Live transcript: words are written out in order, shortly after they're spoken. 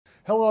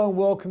Hello and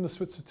welcome to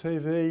Switzer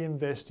TV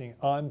Investing.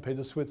 I'm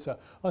Peter Switzer.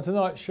 On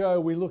tonight's show,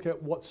 we look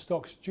at what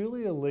stocks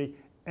Julia Lee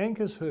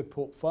anchors her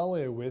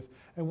portfolio with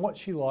and what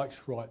she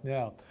likes right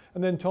now.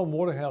 And then Tom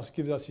Waterhouse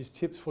gives us his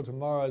tips for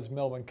tomorrow's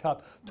Melbourne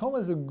Cup. Tom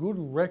has a good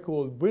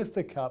record with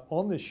the Cup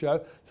on this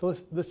show, so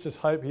let's just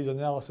hope his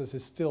analysis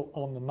is still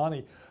on the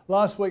money.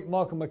 Last week,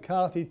 Michael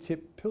McCarthy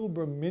tipped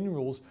Pilbara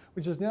Minerals,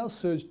 which has now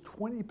surged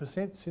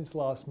 20% since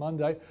last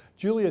Monday.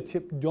 Julia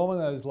tipped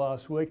Domino's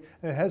last week,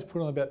 and it has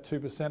put on about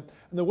 2%. And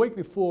the week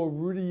before,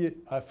 Rudy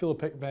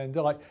Philippek Van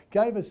Dyke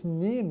gave us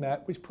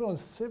Nearmap, which put on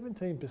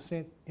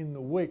 17% in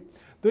the week.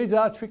 These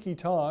are tricky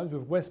times,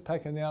 with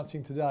Westpac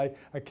announcing today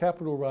a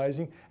capital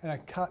raising and a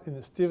cut in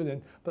its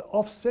dividend. But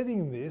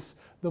offsetting this,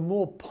 the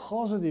more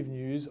positive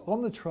news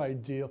on the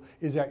trade deal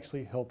is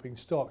actually helping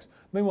stocks.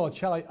 Meanwhile,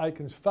 Charlie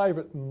Aiken's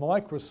favourite,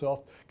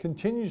 Microsoft,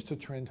 continues to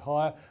trend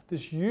higher.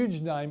 This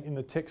huge name in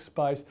the tech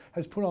space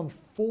has put on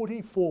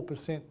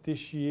 44%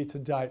 this year to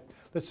date.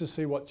 Let's just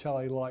see what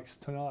Charlie likes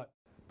tonight.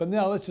 But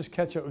now let's just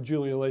catch up with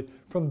Julia Lee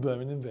from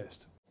Burman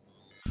Invest.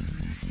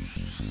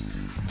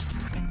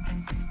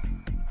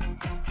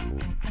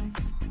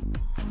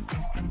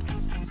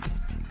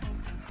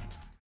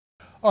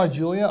 Hi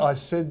Julia, I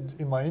said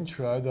in my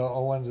intro that I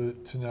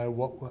wanted to know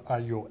what are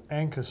your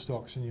anchor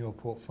stocks in your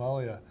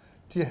portfolio.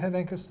 Do you have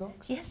anchor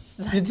stocks? Yes,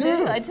 you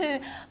do. I do.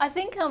 I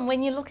think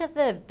when you look at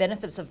the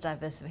benefits of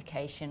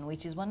diversification,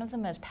 which is one of the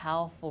most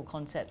powerful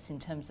concepts in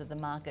terms of the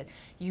market,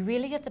 you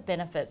really get the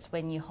benefits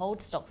when you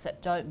hold stocks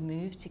that don't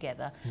move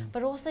together,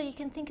 but also you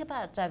can think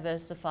about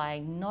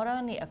diversifying not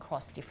only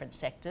across different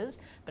sectors,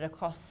 but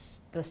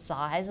across the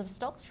size of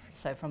stocks,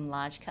 so from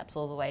large caps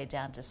all the way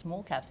down to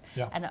small caps,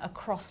 and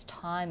across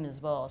time as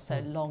well,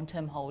 so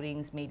long-term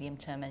holdings,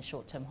 medium-term and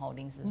short-term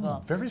holdings as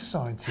well. Very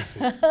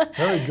scientific,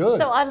 very good.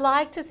 So I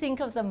like to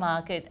think of the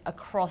market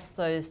across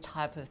those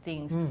type of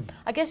things.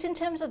 I guess in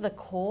terms of the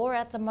core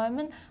at the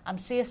moment,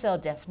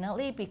 CSL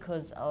definitely,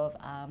 because of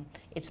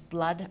its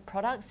blood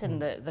products and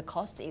the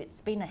cost.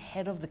 It's been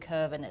ahead of the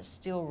curve and it's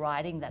still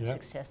riding that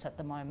success at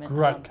the moment.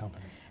 Great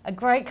company. A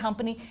great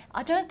company.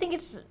 I don't think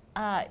it's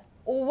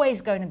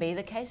always going to be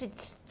the case.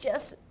 It's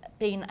just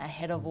been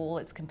ahead of all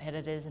its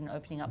competitors and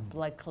opening up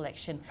blood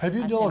collection. Have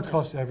you dollar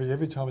cost average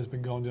every time it's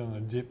been going down on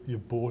a dip,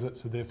 you've bought it,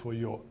 so therefore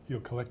your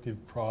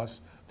collective price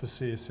for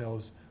CSL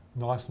is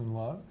nice and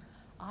low?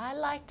 I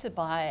like to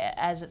buy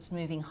as it's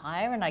moving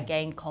higher and I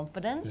gain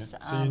confidence.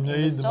 So you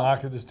need the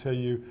market to tell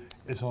you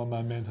it's on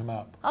momentum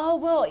up. Oh,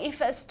 well,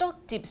 if a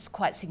stock dips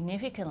quite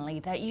significantly,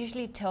 that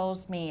usually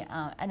tells me,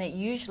 and it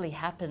usually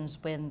happens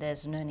when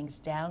there's an earnings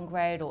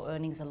downgrade or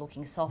earnings are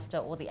looking softer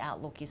or the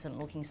outlook isn't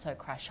looking so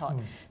crash hot.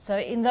 So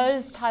in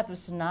those type of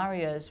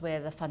scenarios where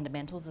the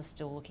fundamentals are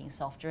still looking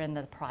softer and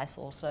the price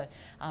also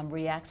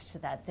reacts to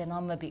that, then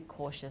I'm a bit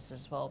cautious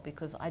as well,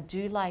 because I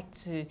do like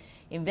to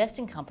invest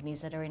in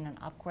companies that are in an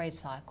upgrade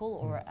cycle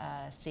or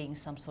seeing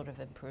some sort of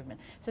improvement.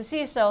 So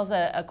CSL is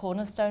a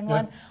cornerstone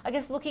one. I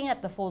guess looking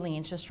at the falling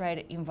interest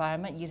rate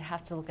environment, you'd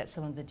have to look at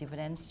some of the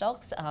dividend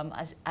stocks.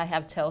 I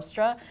have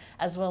Telstra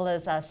as well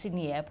as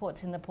Sydney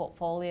Airports in the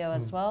portfolio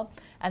as well.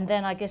 And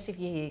then I guess if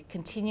you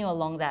continue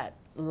along that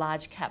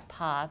large cap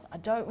path, I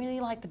don't really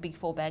like the big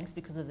four banks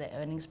because of their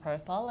earnings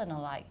profile and I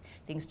like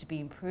things to be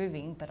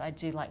improving, but I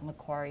do like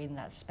Macquarie in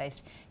that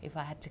space if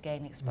I had to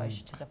gain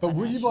exposure to the financials. But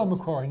would you buy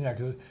Macquarie now?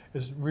 Because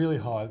it's really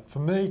high. For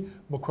me,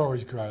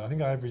 Macquarie's great. I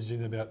think I averaged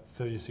in about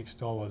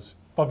 $36.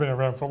 I've been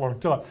around for a long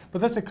time.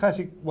 But that's a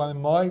classic one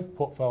in my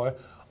portfolio.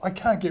 I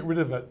can't get rid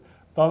of it.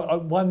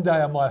 But one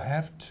day I might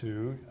have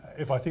to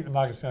if I think the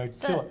market's going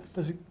to kill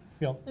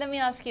it. Let me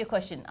ask you a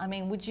question. I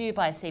mean, would you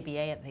buy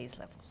CBA at these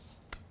levels?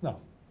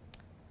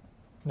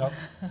 No,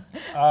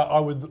 I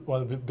would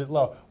want a bit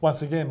lower.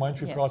 Once again, my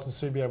entry price on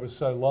CBA was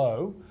so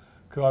low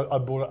because I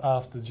bought it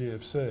after the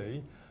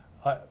GFC.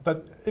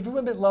 But if it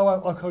went a bit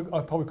lower,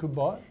 I probably could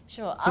buy it.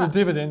 Sure. For the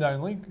dividend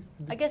only.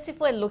 I guess if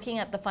we're looking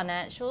at the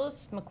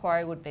financials,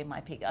 Macquarie would be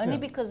my pick. Only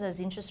because as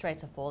interest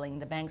rates are falling,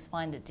 the banks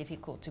find it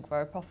difficult to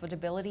grow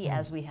profitability,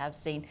 as we have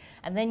seen.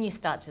 And then you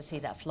start to see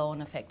that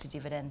flow-on effect to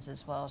dividends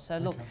as well. So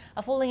look,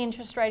 a falling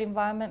interest rate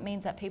environment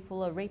means that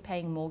people are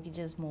repaying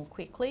mortgages more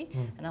quickly.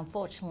 And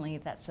unfortunately,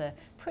 that's a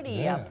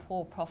pretty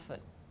poor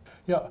profit.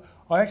 Yeah,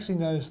 I actually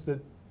noticed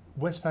that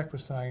Westpac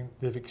was saying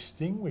they've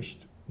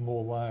extinguished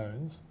more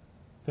loans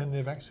than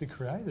they've actually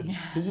created.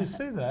 Did you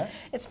see that?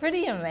 It's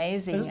pretty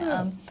amazing. Isn't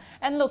it?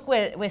 And look,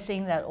 we're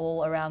seeing that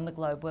all around the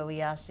globe where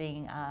we are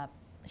seeing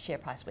share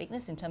price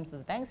weakness in terms of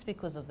the banks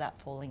because of that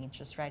falling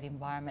interest rate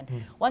environment.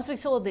 Once we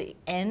saw the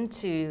end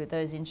to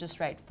those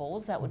interest rate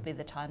falls, that would be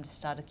the time to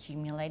start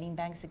accumulating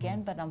banks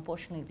again. But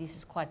unfortunately, this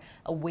is quite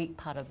a weak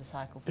part of the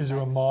cycle for banks. Is there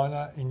a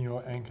miner in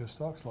your anchor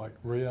stocks like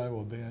Rio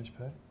or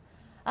BHP?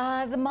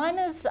 The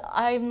miners,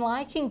 I'm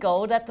liking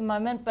gold at the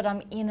moment, but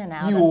I'm in and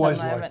out You at always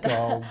the moment. like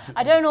gold.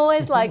 I don't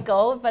always like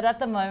gold, but at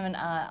the moment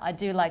I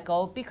do like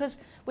gold because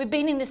we've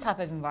been in this type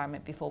of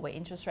environment before where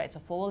interest rates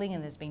are falling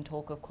and there's been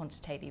talk of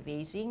quantitative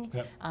easing.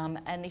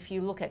 And if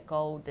you look at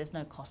gold, there's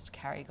no cost to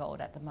carry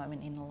gold at the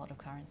moment in a lot of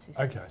currencies.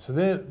 Okay, so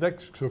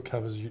that sort of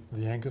covers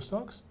the anchor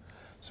stocks.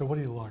 So what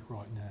do you like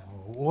right now?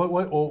 Or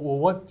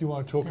what do you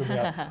want to talk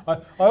about?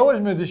 I always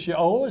remember this year, I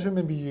always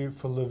remember you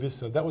for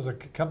Lovisa. That was a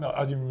company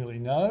I didn't really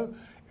know.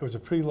 It was a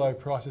pretty low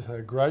price. It's had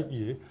a great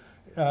year.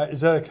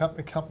 Is that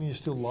a company you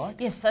still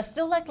like? Yes, I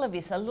still like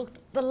Lovisa. Look,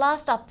 the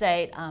last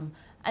update,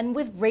 and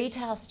with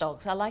retail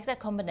stocks, I like that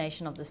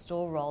combination of the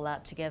store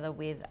rollout together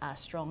with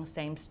strong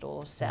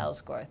same-store sales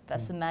growth.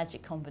 That's the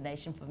magic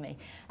combination for me.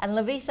 And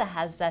Lovisa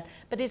has that,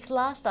 but its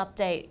last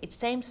update, its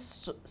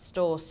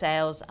same-store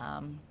sales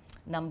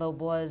number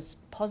was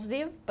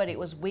positive, but it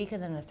was weaker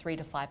than the 3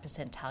 to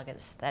 5%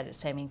 targets that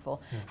it's aiming for.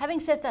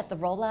 Having said that, the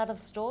rollout of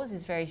stores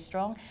is very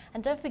strong,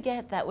 and don't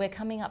forget that we're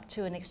coming up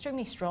to an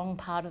extremely strong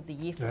part of the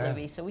year for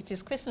Lovisa, which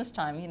is Christmas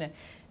time. You know,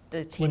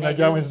 the teenagers, when they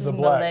go into the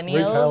black,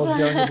 retailers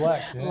go into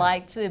black,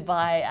 like to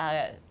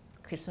buy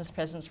Christmas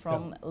presents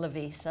from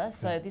Lovisa.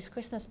 So this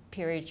Christmas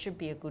period should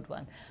be a good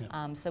one.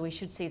 So we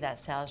should see that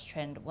sales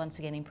trend once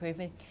again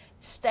improving.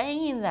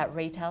 Staying in that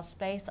retail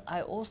space,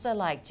 I also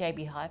like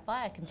JB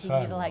Hi-Fi. I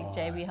continue to like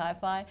JB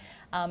Hi-Fi.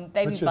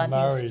 Baby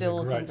Bunting's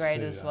still looking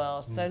great as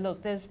well. So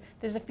look, there's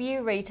a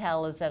few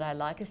retailers that I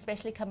like,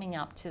 especially coming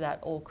up to that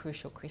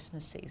all-crucial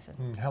Christmas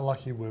season. How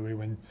lucky were we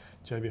when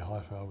JB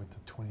Hi-Fi went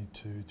to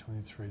 $22,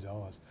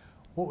 $23?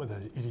 What were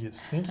those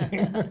idiots thinking?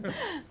 It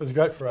was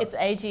great for us. Its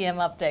AGM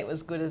update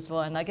was good as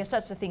well, and I guess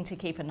that's the thing to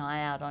keep an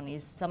eye out on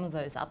is some of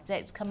those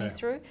updates coming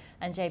through,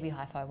 and JB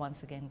Hi-Fi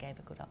once again gave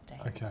a good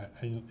update. Okay,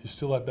 and you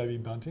still like Baby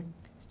Bunting?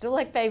 Still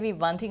like Baby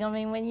Bunting. I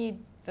mean, when you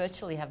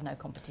virtually have no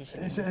competition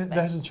in this space. That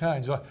hasn't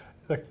changed. Like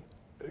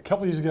a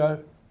couple of years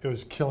ago, it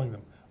was killing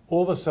them.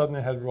 All of a sudden,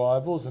 they had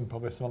rivals and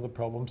probably some other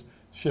problems.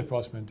 Share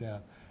price went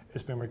down.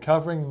 It's been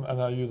recovering. I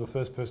know you're the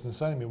first person to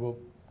say to me, well,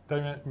 they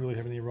don't really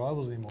have any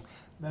rivals anymore.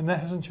 And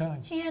that hasn't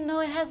changed. Yeah, no,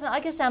 it hasn't. I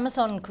guess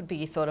Amazon could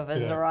be thought of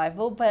as a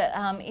rival, but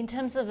in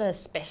terms of a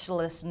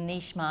specialist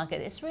niche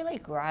market, it's really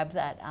grabbed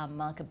that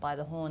market by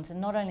the horns. And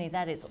not only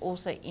that, it's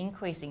also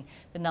increasing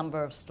the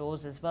number of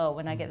stores as well.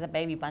 When I get the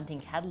Baby Bunting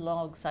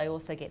catalogs, I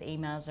also get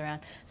emails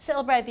around,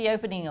 celebrate the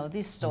opening of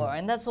this store,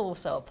 and that's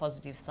also a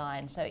positive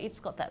sign. So it's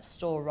got that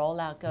store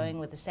rollout going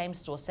with the same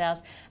store sales,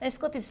 and it's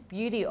got this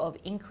beauty of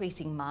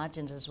increasing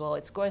margins as well.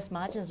 Its gross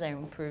margins are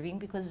improving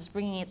because it's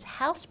bringing its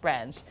house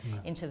brands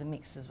into the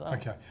mix as well.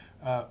 Okay.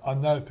 I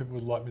know people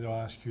would like me to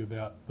ask you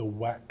about the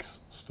wax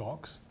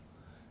stocks.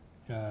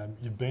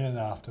 You've been an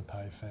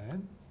Afterpay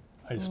fan.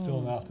 Are you still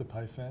an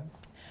Afterpay fan?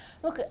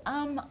 Look,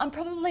 I'm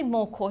probably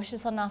more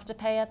cautious on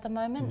Afterpay at the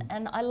moment,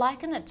 and I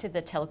liken it to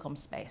the telecom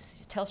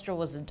space. Telstra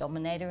was a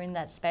dominator in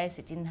that space.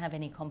 It didn't have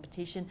any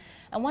competition.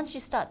 And once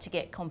you start to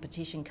get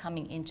competition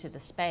coming into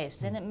the space,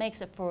 then it makes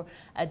it for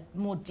a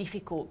more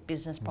difficult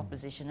business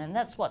proposition. And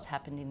that's what's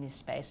happened in this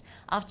space.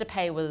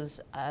 Afterpay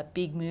was a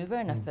big mover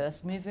and a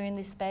first mover in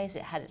this space.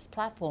 It had its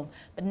platform,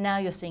 but now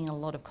you're seeing a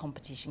lot of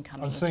competition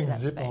coming into that space. I'm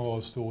seeing Zip in a lot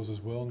of stores as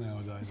well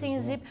nowadays. I'm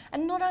seeing Zip,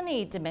 and not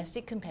only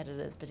domestic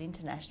competitors, but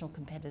international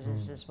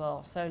competitors as well.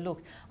 So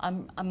look,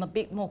 I'm a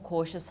bit more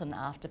cautious on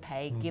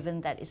Afterpay,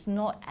 given that it's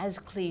not as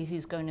clear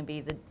who's going to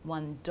be the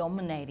one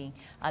dominating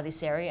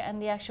this area.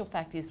 And the actual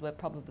fact is we're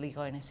probably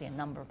going to see a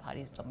number of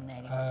parties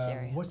dominating this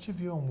area. What's your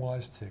view on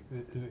WiseTech?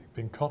 It's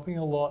been copying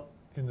a lot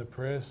in the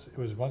press. It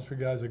was once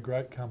regarded as a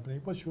great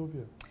company. What's your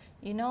view?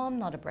 You know, I'm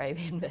not a brave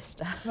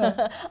investor.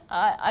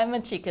 I'm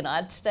a chicken.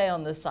 I'd stay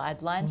on the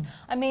sidelines.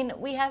 I mean,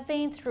 we have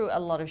been through a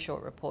lot of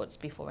short reports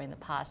before in the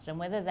past, and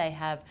whether they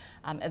have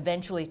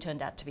eventually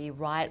turned out to be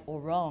right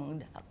or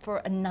wrong, for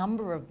a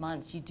number of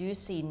months, you do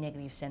see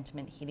negative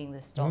sentiment hitting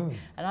the stock,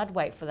 and I'd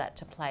wait for that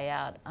to play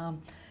out.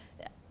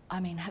 I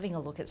mean, having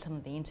a look at some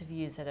of the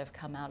interviews that have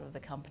come out of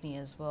the company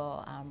as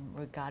well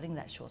regarding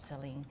that short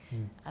selling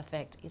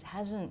effect, it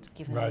hasn't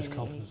given me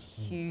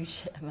a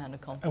huge amount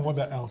of confidence. And what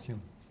about Altium?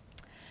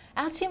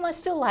 Altium, I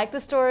still like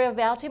the story of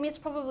Altium. It's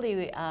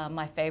probably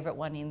my favourite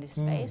one in this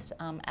space.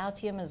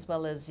 Altium as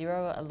well as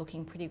Xero are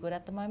looking pretty good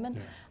at the moment.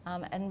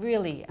 And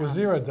really... Well,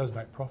 Xero does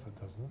make profit,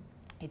 doesn't it?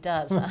 It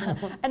does.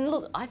 And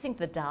look, I think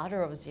the data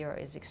of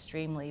Xero is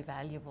extremely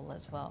valuable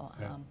as well.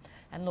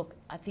 And look,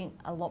 I think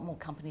a lot more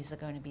companies are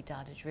going to be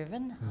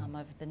data-driven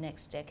over the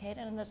next decade,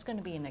 and that's going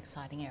to be an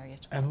exciting area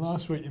to watch. And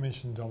last week you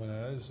mentioned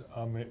Domino's.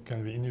 I'm going to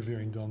be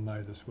interviewing Don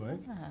May this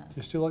week. Do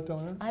you still like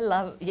Domino's? I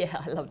love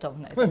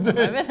Domino's at the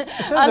moment.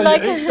 It sounds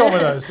like you eat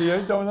Domino's. Do you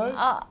eat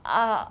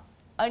Domino's?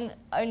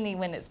 Only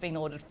when it's been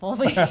ordered for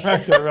me.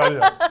 Okay,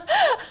 right.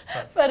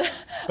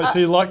 But so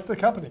you like the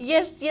company?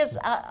 Yes.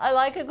 I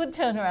like a good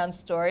turnaround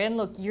story. And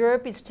look,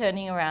 Europe is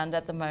turning around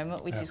at the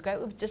moment, which is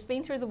great. We've just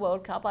been through the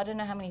World Cup. I don't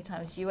know how many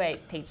times you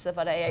ate pizza,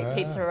 but I ate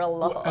pizza a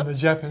lot. And the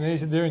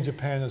Japanese, they're in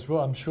Japan as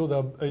well. I'm sure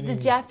they're eating...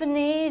 The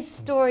Japanese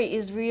story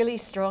is really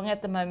strong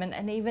at the moment,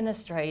 and even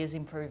Australia is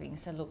improving.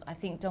 So look, I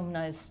think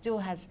Domino's still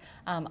has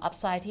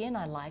upside here, and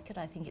I like it.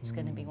 I think it's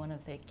going to be one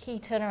of the key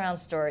turnaround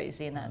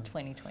stories in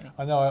 2020.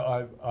 I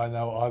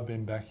know I've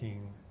been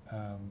backing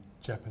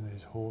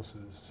Japanese horses,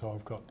 so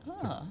I've got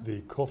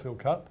the Caulfield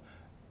Cup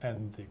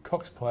and the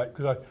Cox Plate,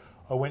 because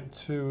I went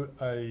to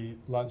a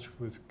lunch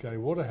with Gay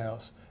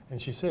Waterhouse,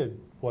 and she said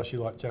why she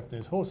liked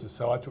Japanese horses.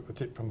 So I took the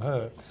tip from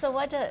her. So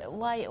why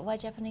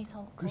Japanese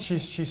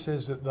horses? She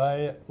says that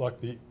they,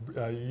 like the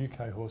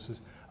UK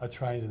horses, are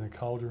trained in a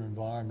colder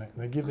environment,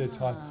 and they give their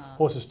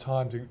horses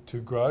time to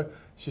grow.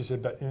 She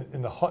said, but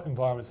in the hot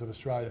environments of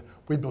Australia,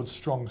 we build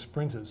strong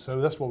sprinters,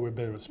 so that's why we're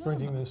better at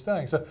sprinting than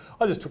staying. So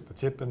I just took the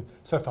tip, and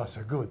so far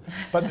so good.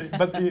 But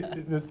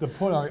the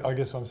point I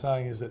guess I'm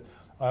saying is that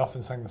I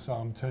often sang the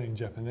song, I'm turning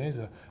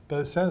Japaneser, but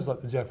it sounds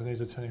like the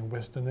Japanese are turning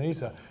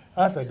Westerneser,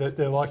 aren't they?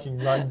 They're liking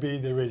rugby,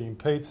 they're eating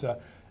pizza.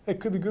 It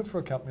could be good for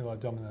a company like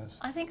Domino's.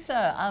 I think so.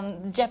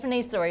 The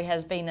Japanese story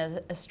has been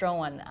a strong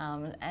one.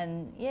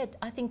 And yeah,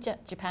 I think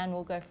Japan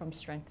will go from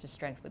strength to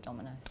strength with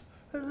Domino's.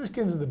 Let's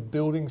get into the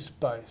building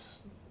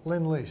space.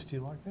 Lendlease, do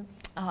you like them?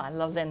 Oh, I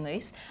love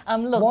Lendlease.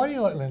 Look, why do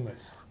you like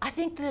Lendlease? I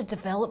think the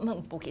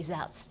development book is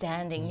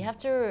outstanding. You have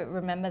to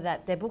remember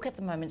that their book at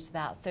the moment is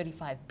about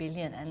 35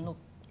 billion, and look,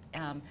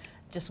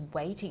 just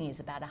waiting is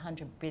about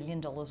 $100 billion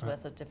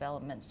worth of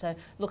development. So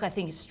look, I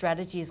think its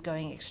strategy is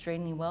going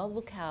extremely well.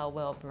 Look how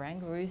well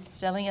Barangaroo is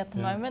selling at the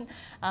moment.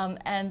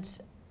 And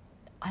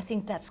I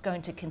think that's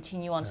going to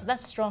continue on. So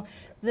that's strong.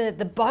 The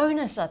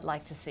bonus I'd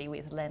like to see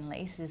with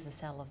Lendlease is the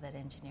sale of that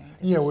engineering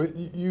division. Yeah, well,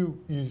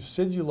 you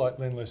said you liked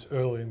Lendlease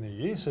early in the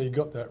year, so you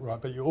got that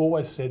right. But you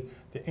always said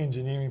the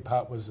engineering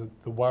part was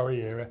the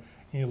worry area,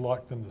 and you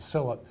liked them to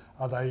sell it.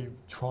 Are they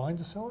trying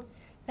to sell it?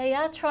 They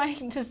are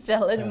trying to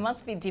sell it. It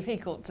must be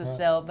difficult to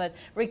sell, but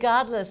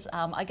regardless,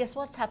 I guess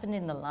what's happened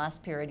in the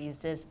last period is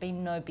there's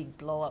been no big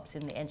blow-ups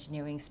in the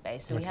engineering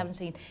space. So we haven't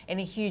seen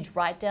any huge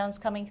write-downs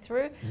coming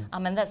through,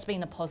 and that's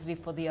been a positive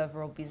for the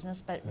overall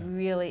business. But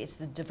really, it's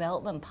the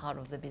development part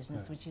of the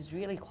business which is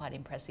really quite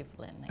impressive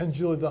for Lendlease. And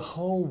Julie, the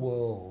whole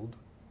world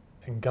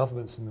and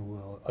governments in the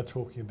world are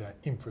talking about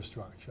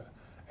infrastructure.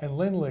 And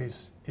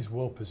Lendlease is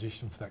well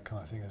positioned for that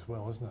kind of thing as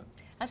well, isn't it?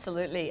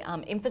 Absolutely.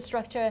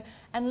 Infrastructure,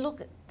 and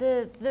look,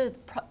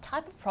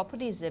 type of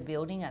properties they're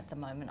building at the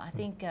moment, I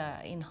think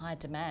in high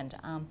demand.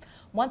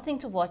 One thing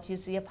to watch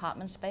is the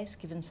apartment space,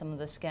 given some of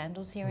the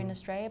scandals here in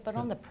Australia, but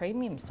on the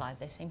premium side,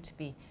 they seem to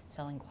be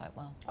selling quite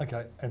well.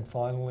 Okay, and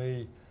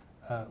finally,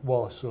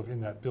 while sort of in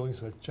that building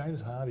space,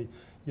 James Hardie,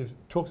 you've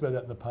talked about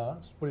that in the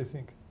past. What do you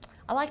think?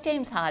 I like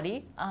James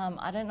Hardie.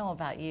 I don't know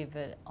about you,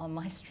 but on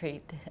my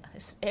street,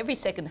 every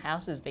second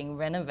house is being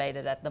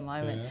renovated at the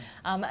moment.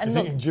 And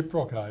you're thinking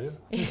Gyprock, are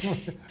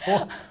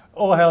you?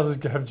 all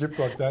houses have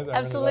Gyprock, don't they?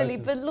 Absolutely.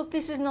 But look,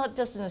 this is not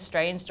just an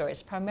Australian story.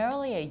 It's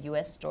primarily a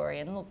US story.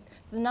 And look,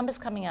 the numbers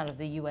coming out of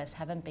the US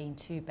haven't been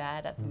too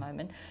bad at the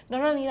moment.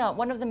 Not only that,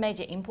 one of the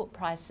major input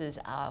prices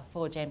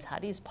for James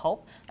Hardie is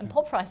pulp, and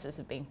pulp prices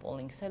have been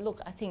falling. So look,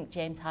 I think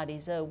James Hardie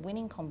is a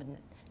winning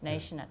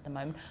combination at the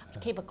moment.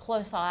 Keep a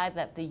close eye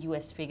that the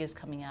US figures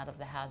coming out of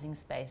the housing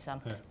space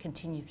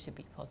continue to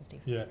be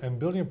positive. Yeah, and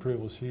building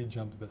approvals here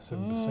jumped about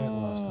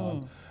 7% last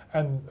time.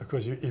 And of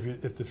course,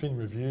 if the Fin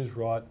Review's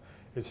right,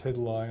 its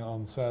headline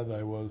on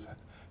Saturday was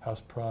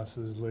house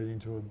prices leading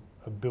to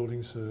a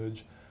building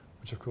surge,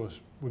 which of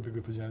course would be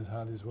good for James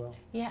Hardie as well.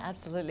 Yeah,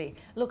 absolutely.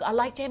 Look, I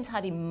like James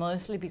Hardie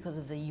mostly because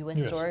of the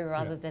US story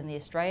rather than the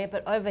Australia,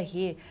 but over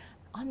here,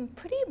 I'm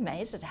pretty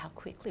amazed at how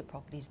quickly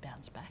properties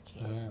bounce back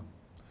here. Yeah.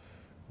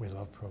 We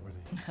love property.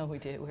 We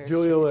do.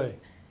 Julia Lee,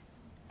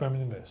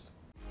 Bowman Invest.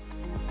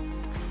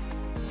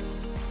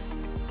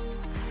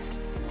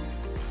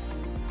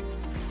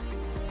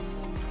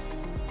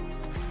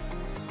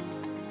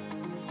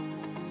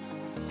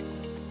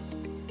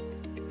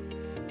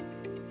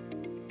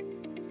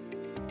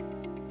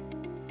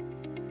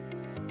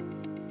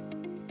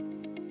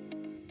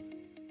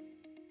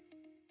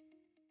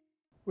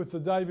 With the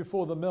day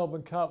before the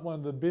Melbourne Cup, one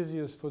of the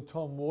busiest for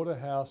Tom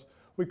Waterhouse,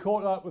 we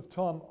caught up with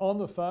Tom on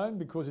the phone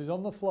because he's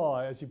on the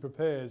fly as he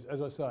prepares,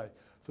 as I say,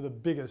 for the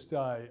biggest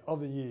day of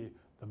the year,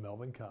 the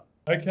Melbourne Cup.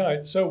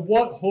 Okay, so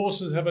what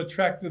horses have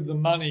attracted the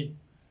money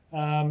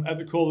at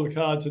the call of the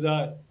card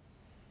today?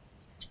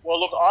 Well,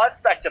 look,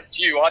 I've backed a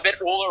few. I bet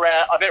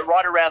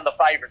right around the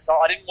favourites.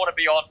 I didn't want to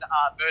be on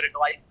Murder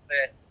Glace,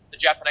 the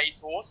Japanese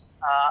horse.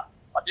 I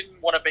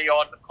didn't want to be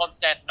on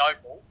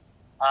Constantinople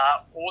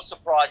or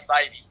Surprise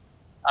Baby.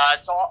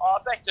 So I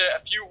backed a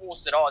few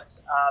horses at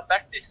odds.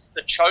 Backed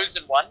the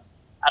Chosen One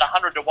at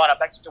 100 to 1. I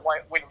backed it to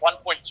win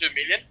 1.2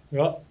 million.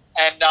 Yeah.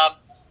 And a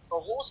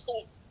horse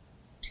called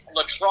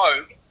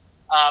Latrobe.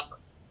 I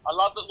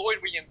love that Lloyd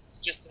Williams is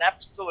just an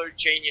absolute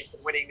genius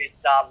at winning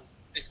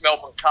this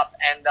Melbourne Cup.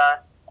 And I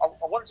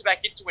wanted to back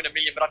it to win $1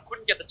 million, but I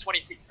couldn't get the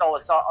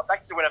 $26. So I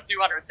backed it to win a few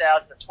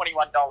 $100,000 at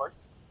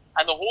 $21.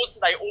 And the horse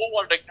that they all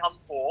wanted to come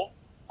for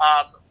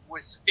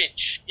was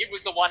Finch. It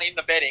was the one in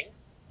the betting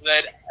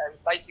that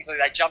basically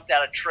they jumped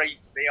out of trees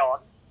to be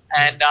on,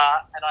 and I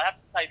have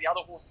to say the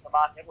other horses in the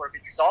market were a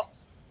bit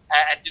soft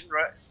and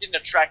didn't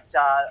attract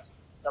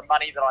the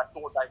money that I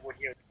thought they would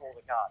here at the call of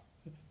the card.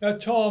 Now,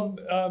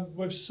 Tom,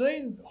 we've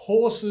seen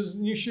horses,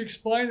 and you should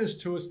explain this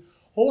to us,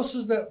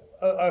 horses that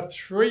are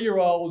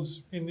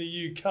 3-year-olds in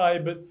the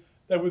UK, but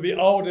they would be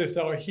older if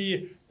they were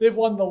here. They've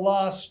won the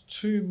last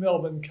 2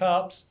 Melbourne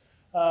Cups.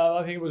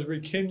 I think it was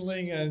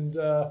Rekindling and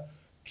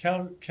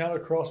counter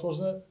cross,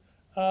 wasn't it?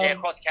 Yeah,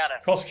 cross counter.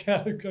 Cross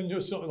counter,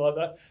 or something like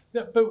that.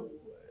 Yeah, but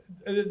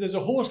there's a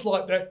horse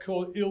like that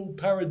called Il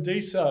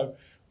Paradiso.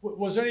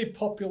 Was there any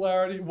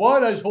popularity? Why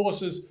are those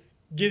horses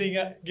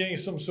getting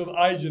some sort of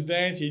age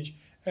advantage?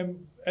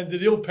 And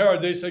did Il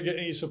Paradiso get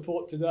any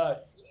support today?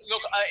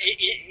 Look,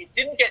 it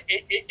didn't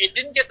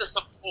get the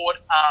support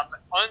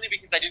only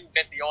because they didn't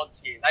bet the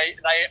odds here. I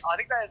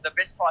think the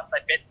best price they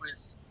bet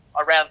was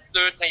around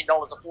 $13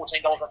 or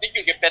 $14. I think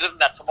you'll get better than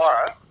that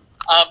tomorrow.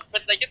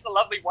 But they get the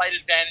lovely weight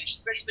advantage,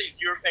 especially these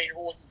European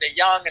horses. They're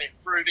young and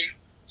improving.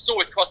 Saw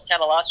with Cross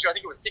Counter last year, I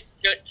think it was 6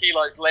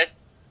 kilos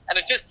less. And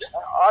it just,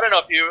 I don't know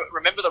if you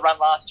remember the run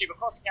last year, but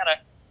Cross Counter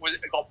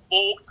got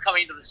balked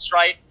coming into the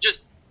straight,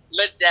 just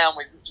let down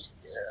with just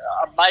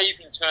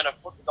amazing turn of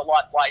foot with the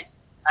light weight.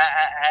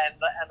 And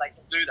they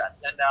can do that.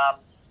 And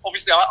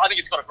obviously, I think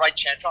it's got a great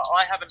chance.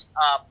 I haven't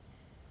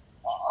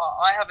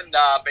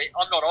been,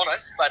 I'm not on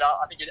it, but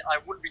I think I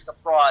wouldn't be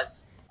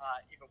surprised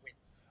if it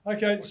wins.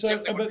 Okay,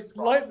 so but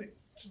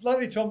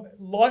lately, Tom,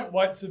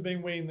 lightweights have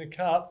been winning the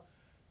Cup.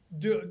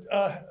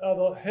 Are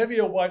the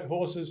heavier weight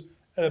horses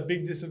at a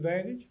big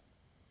disadvantage?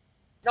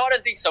 No, I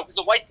don't think so, because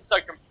the weights are so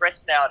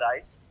compressed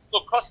nowadays.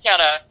 Look, Cross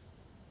Counter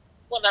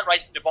won that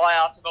race in Dubai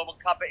after Melbourne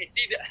Cup. It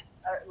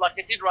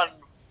did run.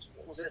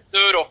 Was it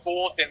third or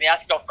fourth in the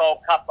Ascot Gold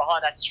Cup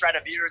behind that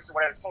Stratovirus or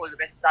whatever? It's probably the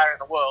best stayer in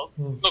the world.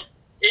 Look,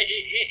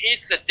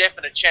 it's a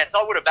definite chance.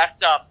 I would have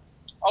backed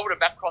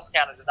Cross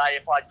Counter today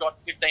if I'd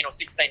got $15 or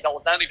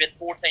 $16. They only bet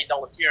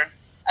 $14 here, and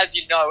as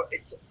you know,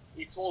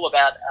 it's all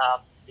about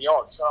the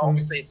odds. So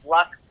obviously, it's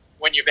luck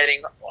when you're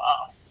betting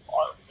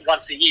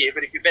once a year.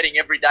 But if you're betting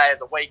every day of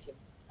the week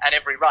and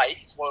every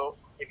race, well,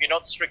 if you're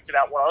not strict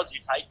about what odds you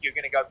take, you're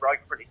going to go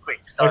broke pretty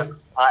quick. So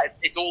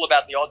it's all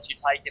about the odds you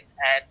take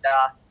and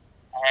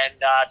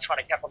trying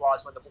to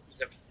capitalise when the bookies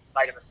have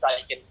made a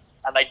mistake.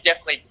 And they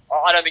definitely,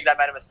 I don't think they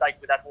made a mistake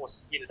with that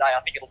horse here today.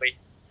 I think it'll be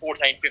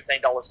 $14,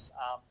 $15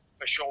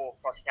 for sure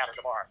Cross Counter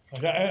tomorrow.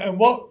 Okay, and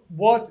what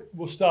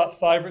will start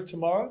favourite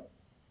tomorrow?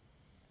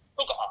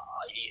 Look,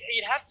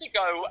 you'd have to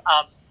go,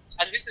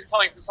 and this is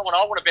coming from someone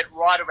I want to bet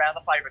right around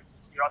the favourites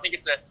this year. I think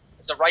it's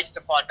a race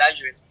to find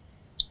value in.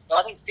 But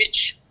I think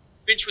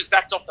Finch was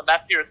backed off the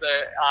map here at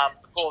the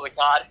call of the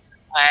card,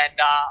 and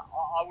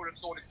I would have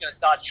thought it's going to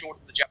start short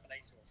of the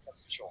Japanese horse,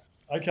 that's for sure.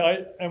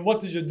 Okay, and what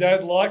does your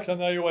dad like? I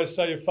know you always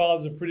say your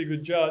father's a pretty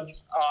good judge.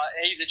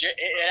 He's an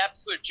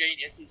absolute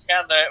genius. He's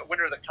found the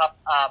winner of the Cup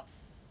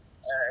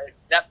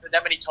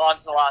that many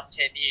times in the last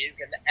 10 years,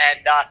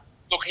 and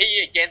look, he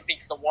again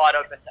thinks the wide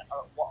open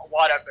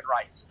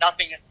race.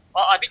 Nothing.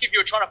 I think if you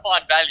were trying to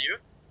find value,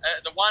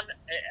 the one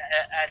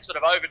at sort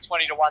of over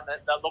 20 to 1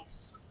 that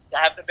looks to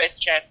have the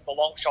best chance of the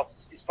long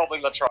shots is probably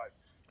Latrobe.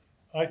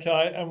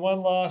 Okay, and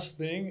one last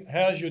thing.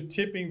 How's your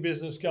tipping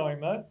business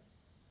going, mate?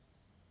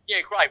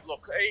 Yeah, great.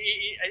 Look,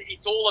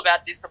 it's all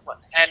about discipline.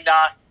 And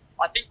I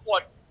think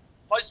what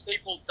most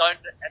people have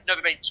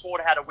never been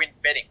taught how to win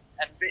betting.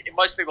 And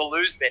most people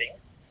lose betting.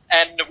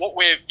 And what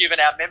we've given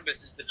our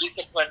members is the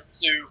discipline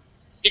to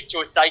stick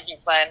to a staking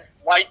plan,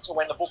 wait till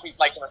when the bookies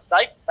make a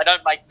mistake. They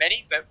don't make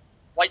many, but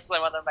wait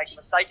till when they make a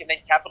mistake and then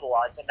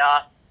capitalise.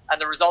 And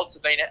the results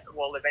have been,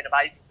 well, they've been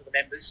amazing for the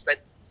members, but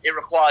it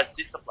requires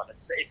discipline.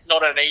 It's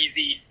not an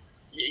easy.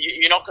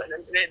 You're not.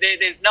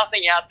 There's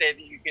nothing out there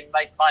that you can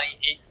make money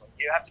easily.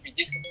 You have to be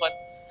disciplined,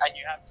 and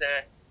you have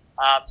to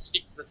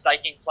stick to the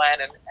staking plan,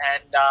 and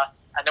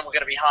then we're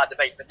going to be hard to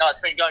beat. But no, it's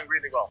been going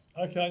really well.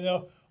 Okay,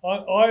 now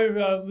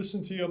I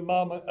listened to your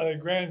mum at a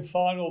grand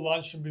final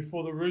luncheon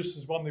before the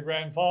Roosters won the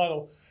grand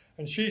final,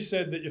 and she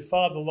said that your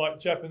father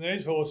liked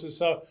Japanese horses.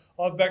 So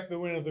I backed the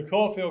winner of the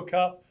Caulfield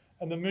Cup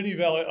and the Moonee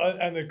Valley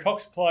and the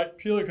Cox Plate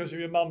purely because of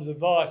your mum's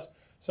advice.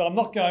 So I'm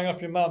not going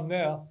off your mum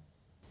now.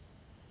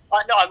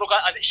 No, look,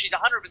 she's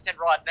 100%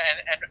 right,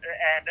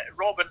 and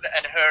Robin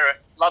and her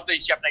love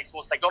these Japanese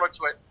horses. They got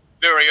into it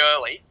very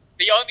early.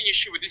 The only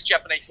issue with this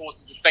Japanese horse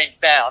is it's been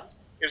found.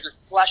 It was a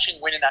slashing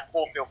win in that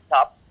Caulfield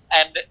Cup,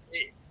 and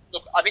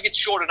look, I think it's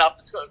short enough.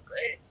 It's got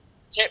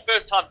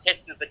first time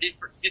tested at the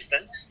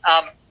distance.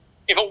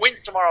 If it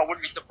wins tomorrow, I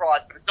wouldn't be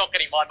surprised, but it's not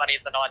getting my money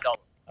at the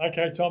 $9.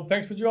 Okay, Tom,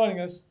 thanks for joining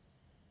us.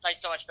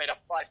 Thanks so much, Peter.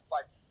 Bye.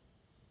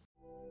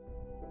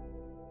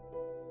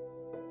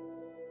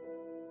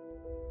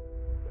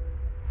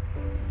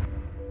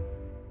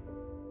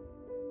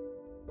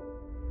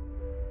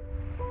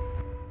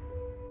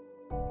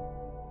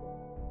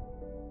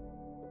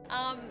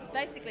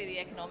 Basically, the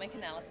economic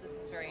analysis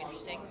is very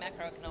interesting,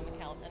 macroeconomic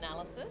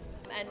analysis,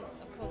 and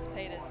of course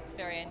Peter's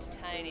very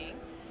entertaining.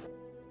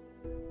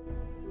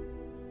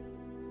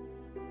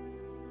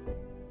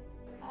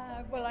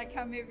 Well, I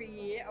come every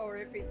year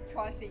or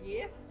twice a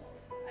year,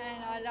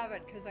 and I love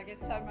it because I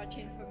get so much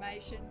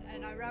information,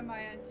 and I run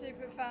my own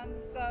super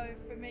fund, so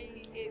for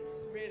me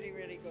it's really,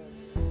 really good.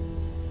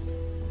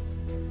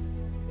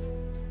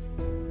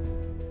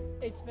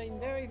 It's been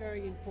very,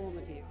 very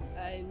informative,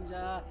 and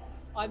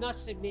I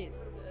must admit,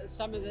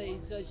 some of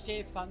these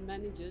share fund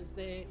managers,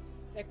 they're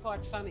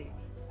quite funny,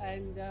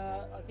 and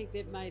I think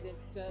they've made it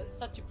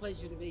such a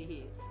pleasure to be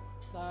here.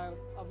 So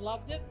I've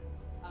loved it.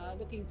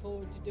 Looking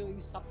forward to doing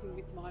something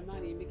with my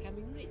money and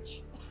becoming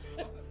rich.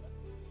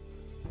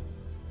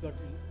 Got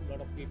a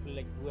lot of people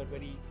like who are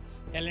very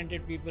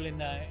talented people in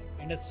the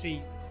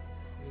industry.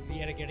 So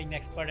we are getting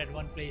expert at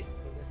one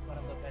place. So that's one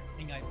of the best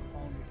thing I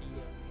found it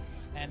here.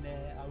 And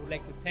I would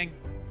like to thank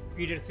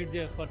Peter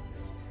Switzer for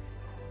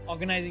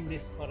organizing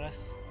this for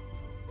us.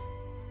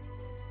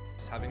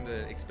 Just having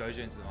the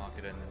exposure into the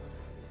market and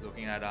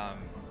looking at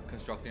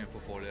constructing a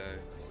portfolio,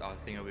 I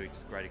think it'll be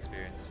just a great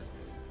experience. Just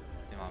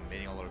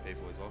meeting a lot of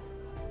people as well.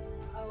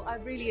 Oh, I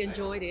really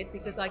enjoyed it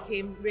because I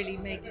came really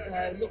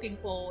looking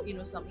for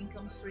some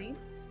income stream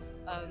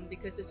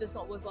because it's just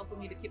not worthwhile for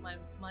me to keep my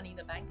money in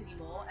the bank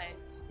anymore, and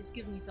it's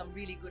given me some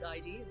really good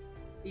ideas,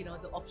 the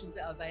options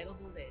that are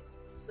available there.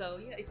 So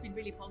yeah, it's been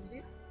really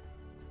positive.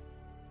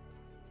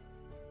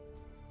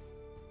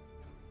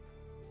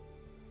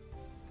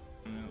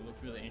 It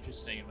looked really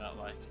interesting about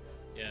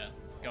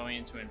going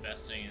into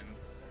investing and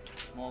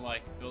more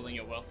like building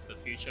your wealth for the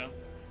future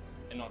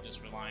and not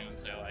just relying on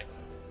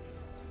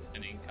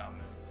an income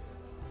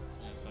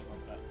and stuff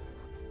like that.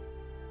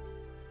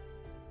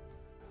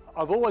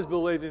 I've always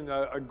believed in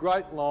a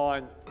great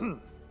line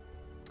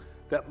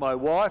that my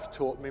wife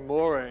taught me,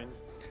 Maureen,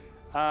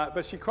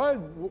 but she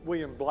quoted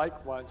William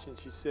Blake once, and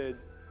she said,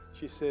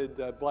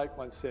 Blake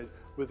once said,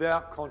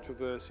 "Without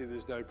controversy,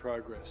 there's no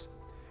progress."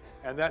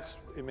 And that's,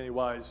 in many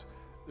ways,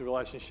 the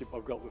relationship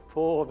I've got with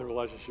Paul and the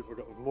relationship I've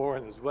got with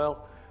Maureen as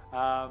well.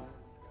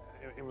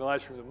 In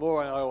relation to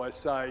Maureen, I always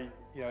say,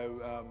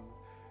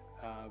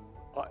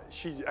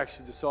 she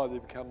actually decided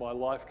to become my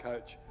life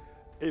coach,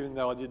 even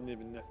though I didn't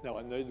even know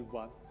I needed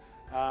one.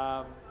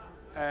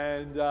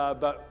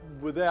 But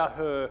without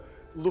her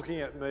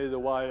looking at me the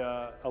way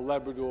a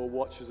Labrador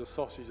watches a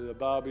sausage at a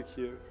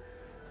barbecue,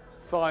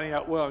 finding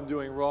out what I'm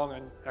doing wrong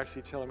and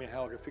actually telling me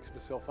how I can fix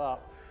myself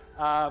up,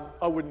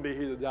 I wouldn't be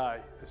here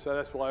today. So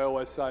that's why I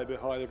always say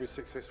behind every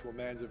successful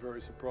man's a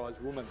very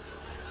surprised woman.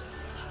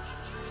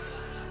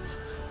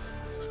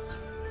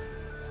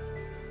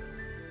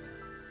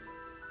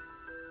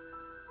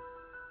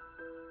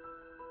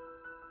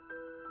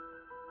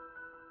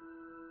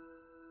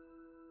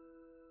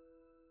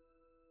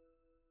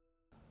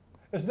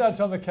 It's now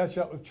time to catch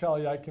up with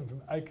Charlie Aitken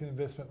from Aitken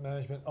Investment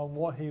Management on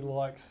what he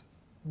likes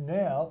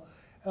now.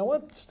 And I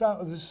want to start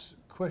with this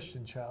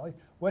question, Charlie.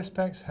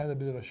 Westpac's had a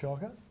bit of a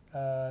shocker,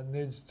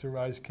 needs to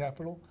raise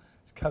capital,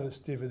 it's cut its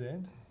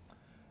dividend.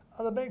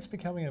 Are the banks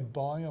becoming a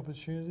buying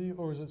opportunity,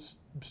 or is it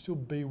still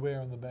beware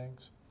on the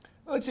banks?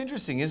 Well, it's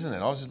interesting, isn't it?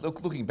 I was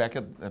looking back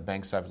at the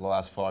banks over the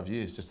last 5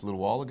 years, just a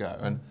little while ago,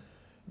 and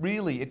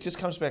really it just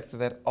comes back to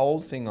that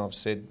old thing I've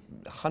said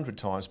 100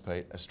 times,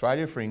 Pete,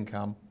 Australia for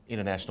income,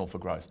 international for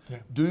growth. Yeah.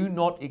 Do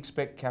not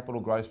expect capital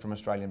growth from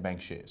Australian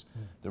bank shares.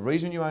 The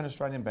reason you own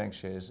Australian bank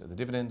shares are the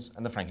dividends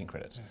and the franking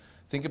credits. Yeah.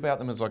 Think about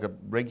them as like a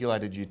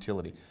regulated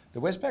utility. The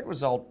Westpac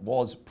result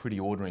was pretty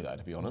ordinary though,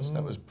 to be honest.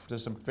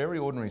 There's some very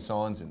ordinary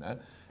signs in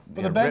that.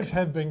 But the banks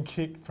have been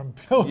kicked from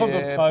pillar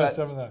to post,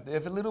 haven't they? They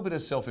have a little bit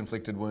of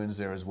self-inflicted wounds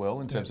there as well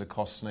in terms of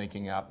costs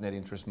sneaking up, net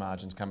interest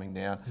margins coming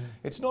down.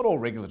 It's not all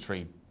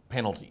regulatory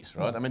penalties,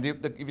 right? I mean,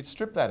 if you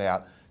strip that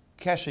out,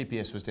 cash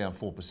EPS was down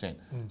 4%.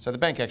 So the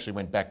bank actually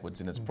went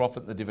backwards in its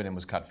profit. The dividend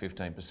was cut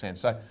 15%.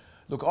 So,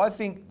 look, I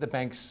think the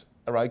banks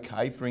are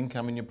okay for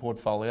income in your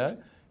portfolio,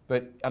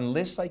 but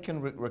unless they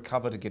can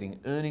recover to getting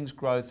earnings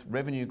growth,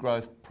 revenue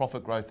growth,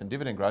 profit growth and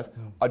dividend growth,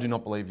 I do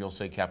not believe you'll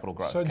see capital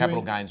growth,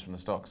 capital gains from the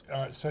stocks.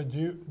 All right, so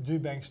do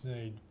banks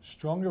need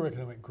stronger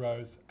economic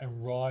growth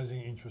and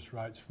rising interest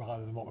rates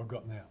rather than what we've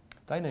got now?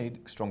 They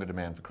need stronger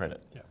demand for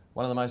credit. Yeah.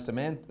 One of the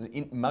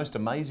most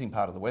amazing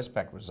part of the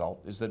Westpac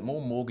result is that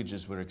more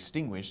mortgages were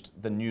extinguished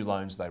than new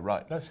loans they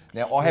wrote.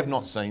 Now, I have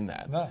not seen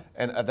that. No.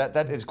 And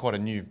that is quite a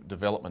new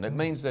development. It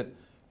means that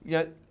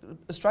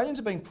Australians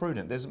are being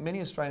prudent. There's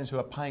many Australians who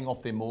are paying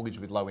off their mortgage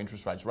with low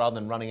interest rates rather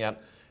than running out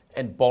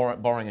and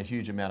borrowing a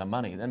huge amount of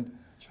money. And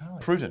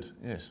Charlie, prudent,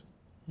 yes.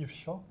 You've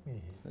shocked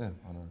me here.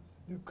 Yeah, I know.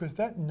 Because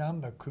that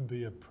number could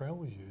be a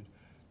prelude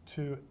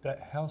to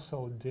that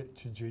household debt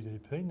to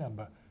GDP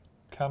number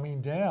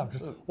coming down.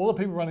 Because all the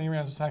people running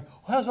around are saying,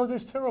 oh, household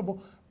debt's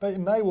terrible, but it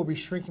may well be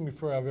shrinking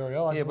before our very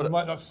eyes. Yeah, but we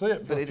might not see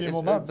it for a few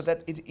more months.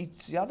 But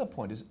it's the other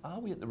point is, are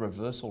we at the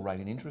reversal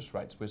rate in interest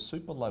rates where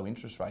super low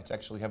interest rates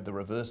actually have the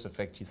reverse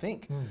effect you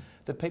think?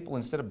 That people,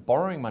 instead of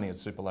borrowing money at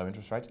super low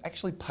interest rates,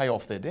 actually pay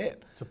off their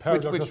debt. It's a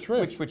paradox of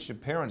thrift. Which your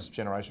parents'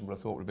 generation would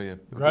have thought would be a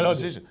good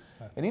decision.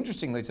 Yeah. And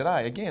interestingly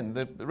today, again,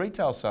 the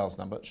retail sales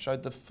number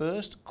showed the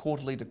first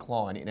quarterly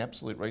decline in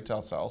absolute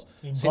retail sales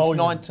since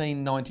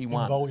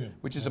 1991,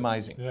 which is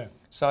amazing. Yeah.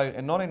 So,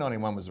 and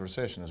 1991 was a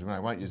recession, as we know, I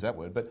won't use that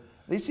word, but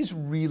this is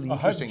really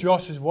interesting. I hope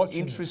Josh is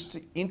watching.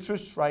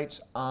 Interest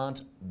rates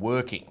aren't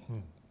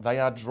working. They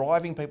are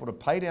driving people to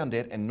pay down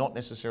debt and not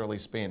necessarily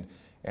spend.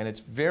 And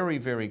it's very,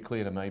 very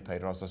clear to me,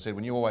 Peter, as I said,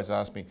 when you always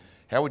ask me,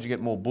 how would you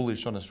get more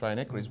bullish on Australian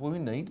equities? Well, we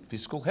need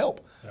fiscal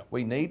help. Yep.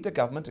 We need the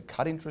government to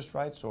cut interest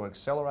rates or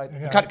accelerate,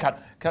 cut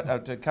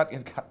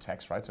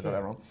tax rates, I got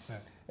that wrong. Yeah.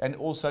 And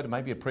also to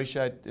maybe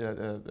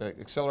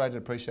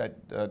accelerated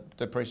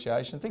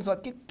depreciation, things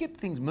like get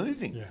things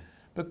moving. Yeah.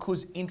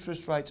 because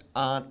interest rates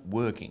aren't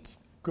working.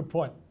 Good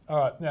point. All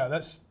right, now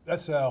that's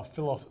our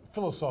philosophy.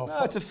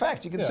 No, it's a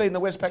fact. You can see in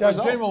the Westpac so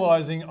result.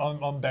 Generalising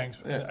on banks,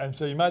 and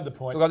so you made the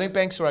point. Look, I think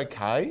banks are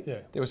okay. Yeah.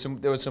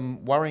 There were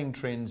some worrying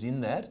trends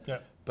in that. Yeah.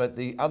 But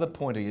the other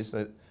point is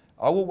that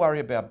I will worry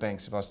about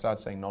banks if I start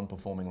seeing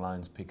non-performing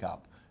loans pick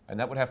up. And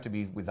that would have to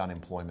be with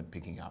unemployment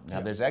picking up. Now,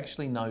 there's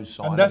actually no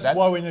sign and that's of that.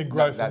 why we need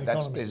growth in the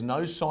economy. There's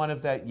no sign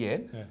of that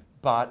yet. Yeah.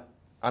 But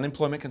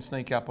unemployment can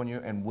sneak up on you,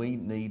 and we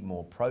need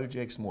more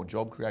projects, more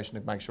job creation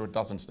to make sure it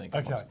doesn't sneak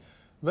up on us. Okay.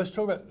 Let's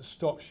talk about the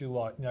stocks you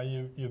like. Now,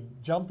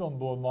 you've jumped on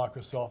board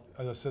Microsoft,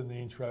 as I said in the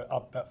intro,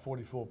 up about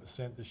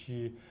 44% this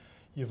year.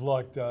 You've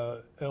liked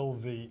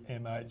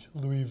LVMH,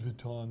 Louis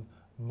Vuitton,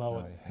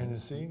 Moet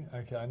Hennessy.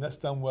 Okay, and that's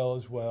done well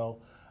as well.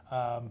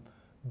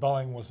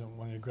 Boeing wasn't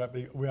one of your great,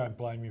 but we don't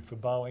blame you for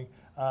Boeing.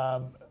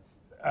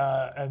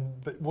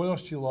 But what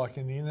else do you like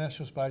in the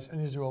international space?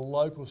 And is there a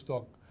local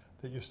stock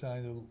that you're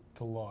starting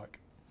to like?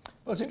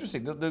 Well, it's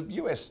interesting. The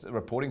US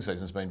reporting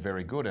season has been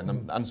very good,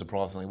 and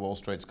unsurprisingly, Wall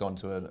Street's gone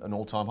to an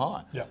all-time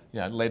high.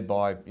 Yeah. Led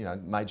by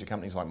major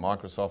companies like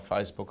Microsoft,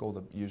 Facebook, all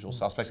the usual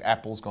suspects.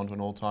 Apple's gone to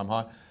an all-time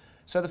high.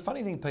 So the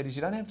funny thing, Pete, is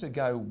you don't have to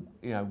go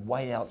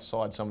way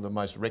outside some of the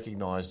most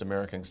recognised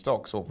American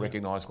stocks or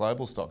recognised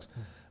global stocks.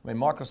 I mean,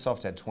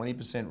 Microsoft had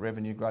 20%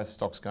 revenue growth.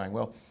 Stocks going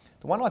well.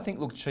 The one I think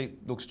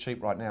looks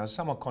cheap right now is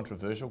somewhat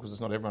controversial because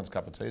it's not everyone's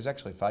cup of tea. Is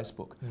actually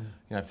Facebook.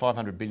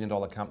 $500 billion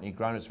company,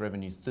 grown its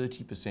revenue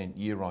 30%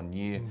 year on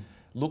year.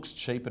 Looks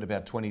cheap at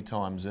about 20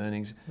 times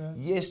earnings. Yeah.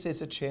 Yes,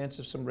 there's a chance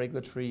of some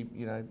regulatory,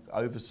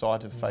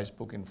 oversight of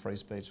Facebook and free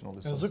speech and all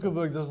this. And sort of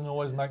Zuckerberg stuff. doesn't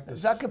always make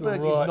this.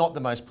 Zuckerberg is not the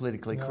most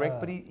politically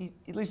correct, but he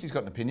at least he's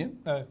got an opinion.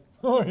 No.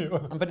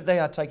 But they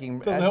are taking.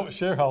 Doesn't help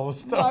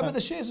shareholders. No, but the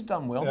shares have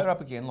done well. They're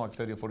up again, like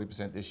 30 or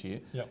 40% this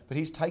year. But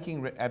he's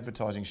taking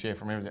advertising share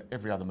from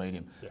every other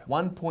medium.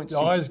 1.6. I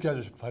always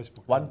go to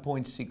Facebook.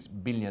 1.6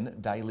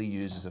 billion daily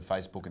users of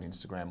Facebook and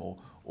Instagram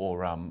or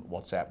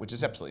WhatsApp, which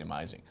is absolutely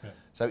amazing.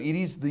 So it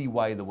is the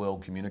way the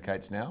world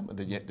communicates now,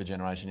 the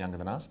generation younger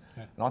than us.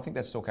 And I think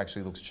that stock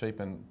actually looks cheap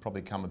and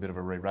probably come a bit of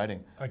a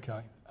re-rating.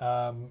 Okay.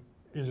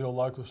 Is there a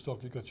local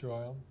stock you've got your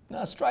eye on? No,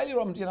 Australia,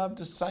 I'm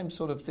just same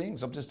sort of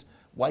things. I'm just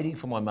waiting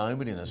for my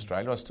moment in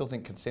Australia. I still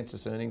think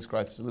consensus earnings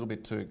growth is a little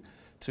bit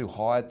too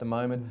high at the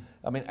moment.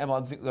 I mean, I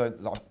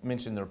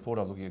mentioned in the report,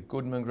 I'm looking at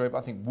Goodman Group. I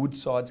think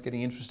Woodside's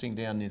getting interesting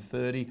down near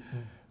 30.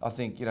 I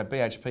think,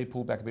 BHP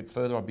pulled back a bit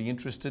further. I'd be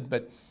interested.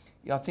 But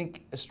I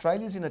think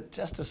Australia's in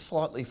just a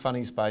slightly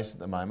funny space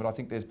at the moment. I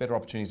think there's better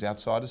opportunities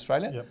outside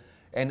Australia.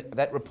 And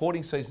that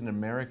reporting season in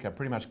America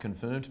pretty much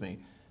confirmed to me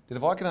that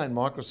if I can own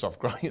Microsoft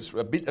growing, it's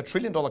a $1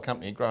 trillion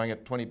company growing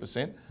at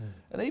 20%,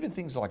 and even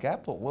things like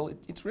Apple, well,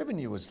 its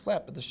revenue was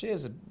flat, but the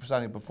shares are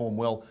starting to perform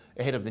well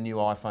ahead of the new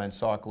iPhone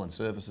cycle and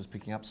services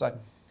picking up. So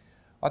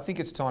I think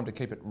it's time to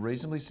keep it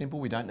reasonably simple.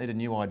 We don't need a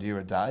new idea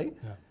a day,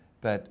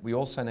 but we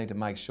also need to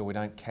make sure we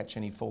don't catch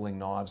any falling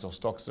knives or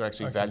stocks that are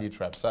actually value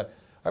traps. So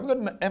I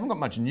haven't got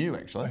much new,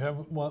 actually. Okay,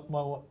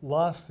 my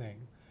last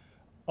thing,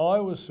 I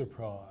was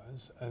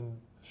surprised, and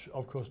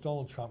of course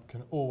Donald Trump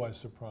can always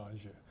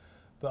surprise you,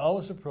 but I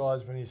was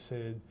surprised when he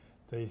said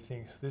that he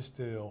thinks this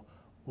deal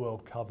will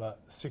cover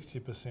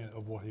 60%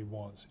 of what he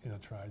wants in a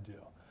trade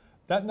deal.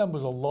 That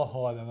number's a lot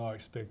higher than I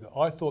expected.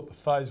 I thought the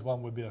phase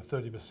one would be a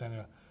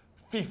 30%,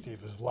 50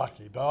 if it was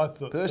lucky, but I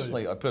thought...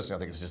 Personally, I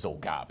think it's just all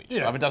garbage.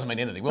 I mean, it doesn't mean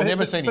anything. We'll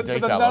never see any detail.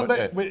 But the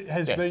number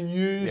has been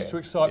used to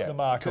excite the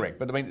market. Correct,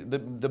 but I mean,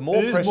 the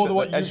more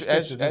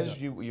pressure,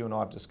 as you and I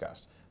have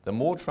discussed, the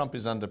more Trump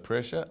is under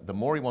pressure, the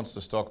more he wants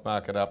the stock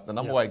market up. The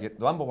number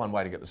one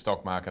way to get the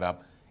stock market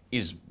up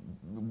is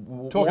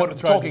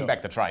talking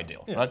back the trade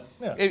deal. Right?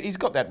 He's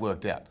got that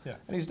worked out,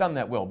 and he's done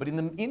that well. But in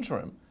the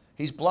interim,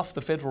 he's bluffed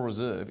the Federal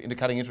Reserve into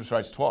cutting interest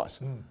rates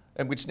twice,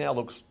 and which now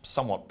looks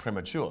somewhat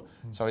premature.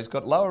 So he's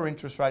got lower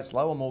interest rates,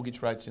 lower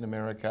mortgage rates in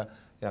America,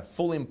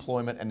 full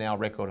employment, and now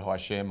record high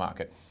share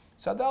market.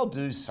 So they'll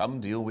do some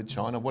deal with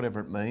China, whatever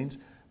it means.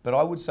 But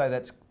I would say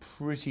that's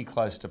pretty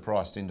close to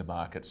priced into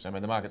markets. I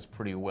mean, the market's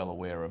pretty well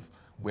aware of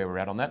where we're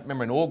at on that.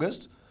 Remember in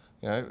August,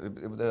 I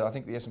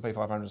think the S&P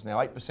 500 is now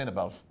 8%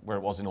 above where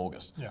it was in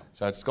August.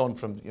 So it's gone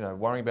from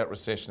worrying about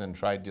recession and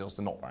trade deals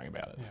to not worrying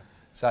about it.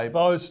 So,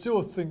 but I would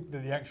still think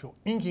that the actual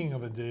inking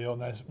of a deal,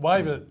 and they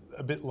wave it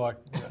a bit like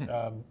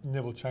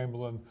Neville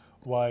Chamberlain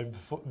waved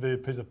the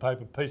piece of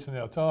paper, peace in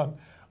our time.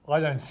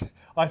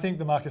 I think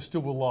the market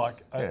still will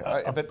like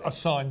a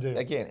signed deal.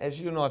 Again, as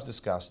you and I have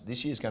discussed,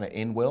 this year's going to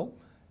end well.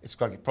 It's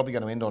probably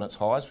going to end on its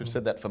highs. We've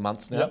said that for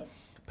months now.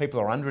 People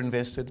are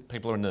underinvested.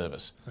 People are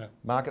nervous.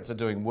 Markets are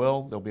doing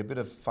well. There'll be a bit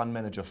of fund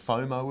manager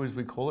FOMO, as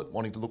we call it,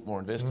 wanting to look more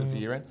invested for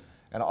year end.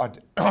 And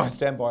I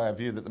stand by our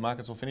view that the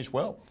markets will finish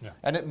well.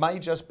 And it may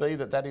just be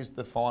that is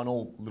the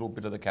final little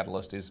bit of the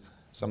catalyst is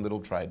some little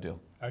trade deal.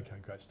 Okay,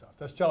 great stuff.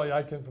 That's Charlie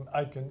Aitken from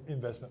Aitken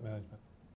Investment Management.